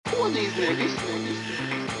with these niggas.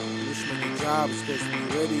 This nigga Job is supposed to be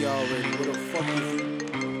ready already. What the fuck is it?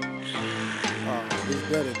 Oh, this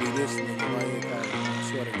better be this nigga right here calling.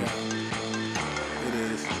 I swear to God. It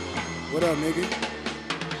is. What up, nigga?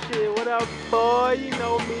 Shit, what up, boy? You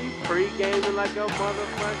know me, pre-gaming like a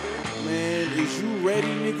motherfucker. Man, is you ready,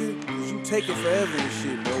 nigga? Cause you taking forever and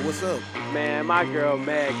shit, bro. What's up? Man, my girl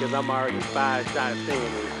mad cause I'm already 5 shots in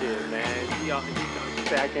and shit, man. She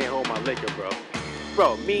say I can't hold my liquor, bro.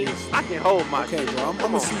 Bro, me, I can hold my shit. Okay, bro, I'm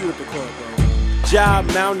gonna see you at the club, bro. Job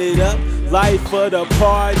mounted up, life for the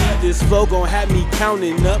party. This flow gon' have me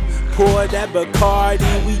counting up. Pour that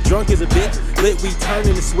Bacardi, we drunk as a bitch. Lit, we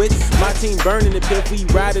turning the switch. My team burning the piff, we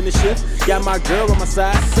riding the shift. Got my girl on my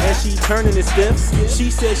side, and she turning it stiff. She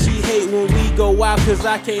said she hate when we go out, cause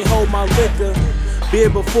I can't hold my liquor. Beer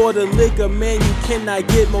before the liquor, man, you cannot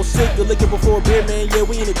get more sicker. Liquor before beer, man, yeah,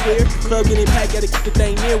 we in the clear. Club getting packed, gotta keep the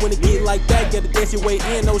thing near. When it get like that, gotta dance your way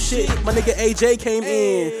in, no shit. My nigga AJ came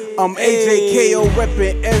in. I'm AJKO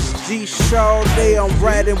reppin' SG Shawday. I'm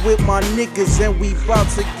riding with my niggas and we bout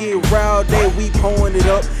to get rowdy. We pouring it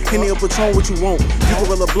up, Henny or Patron, what you want. You can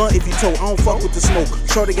roll a blunt if you tote, I don't fuck with the smoke.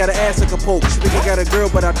 Shorty got an ass like a poke, she think I got a girl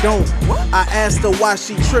but I don't. I asked her why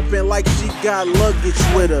she trippin' like she got luggage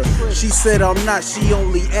with her. She said I'm not, she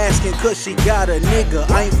only asking cause she got a nigga.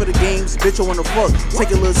 I ain't for the games, bitch I wanna fuck.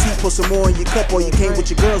 Take a little seat, put some more in your cup, or you came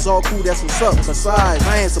with your girls all cool, that's what's up. Besides,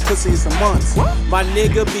 I ain't some pussy in some months. My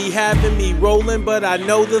nigga be having me rolling, but I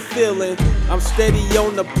know the feeling. I'm steady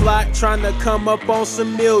on the plot, trying to come up on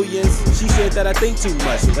some millions. She said that I think too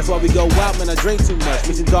much, that's why we go out, man, I drink too much.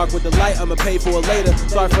 Mixing dark with the light, I'ma pay for it later.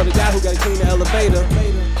 Sorry for the guy who gotta clean the elevator.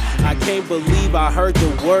 I can't believe I heard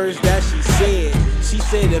the words that she said. She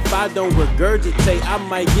said if I don't regurgitate, I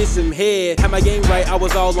might get some head. Had my game right, I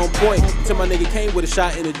was all on point. Till my nigga came with a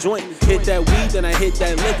shot in the joint. Hit that weed, then I hit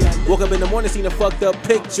that liquor. Woke up in the morning, seen a fucked up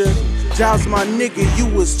picture. Jobs, my nigga, you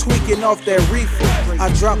was tweaking off that reefer.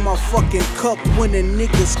 I dropped my fucking cup when a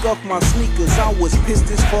nigga scuffed my sneakers. I was pissed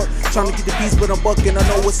as fuck, trying to get the piece, but I'm bucking. I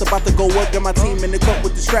know it's about to go up. Got my team in the cup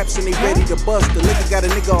with the straps and they ready to bust. The liquor got a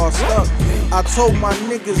nigga all stuck. I told my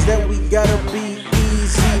niggas that we gotta be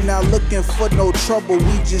easy, not looking for no trouble,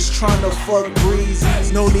 we just tryna fuck breezy.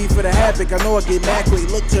 No need for the havoc, I know I get mad quick.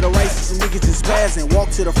 Look to the right, see some niggas just spazzing. Walk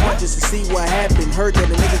to the front just to see what happened. Heard that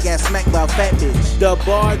a nigga got smacked by a fat bitch. The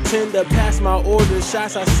bartender passed my order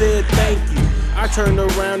shots, I said thank you. I turned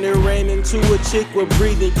around and ran into a chick with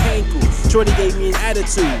breathing cankles. Shorty gave me an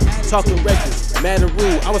attitude, talking reckless, mad and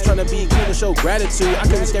rude. I was trying to be cool and show gratitude. I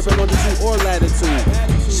couldn't escape her longitude or latitude.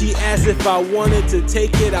 She asked if I wanted to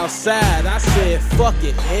take it outside. I said, fuck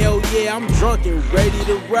it, hell yeah, I'm drunk and ready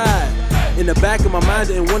to ride. In the back of my mind,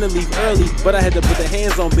 didn't want to leave early, but I had to put the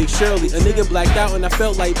hands on Big Shirley. A nigga blacked out and I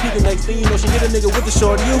felt like peeking. Next thing you know, she hit a nigga with the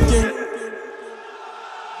short Yukin. Man,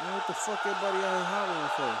 what the fuck everybody out here hollering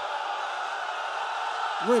for?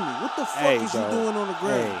 Remi, what the fuck is you doing on the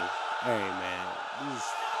ground? Hey, man,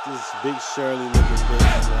 this Big Shirley looking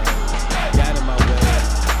bitch, man, got in my way.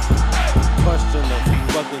 Punched in the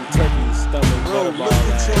fucking turkey stomach. Bro, look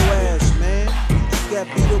at your ass, man. You just got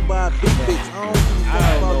beat up by a big bitch. I don't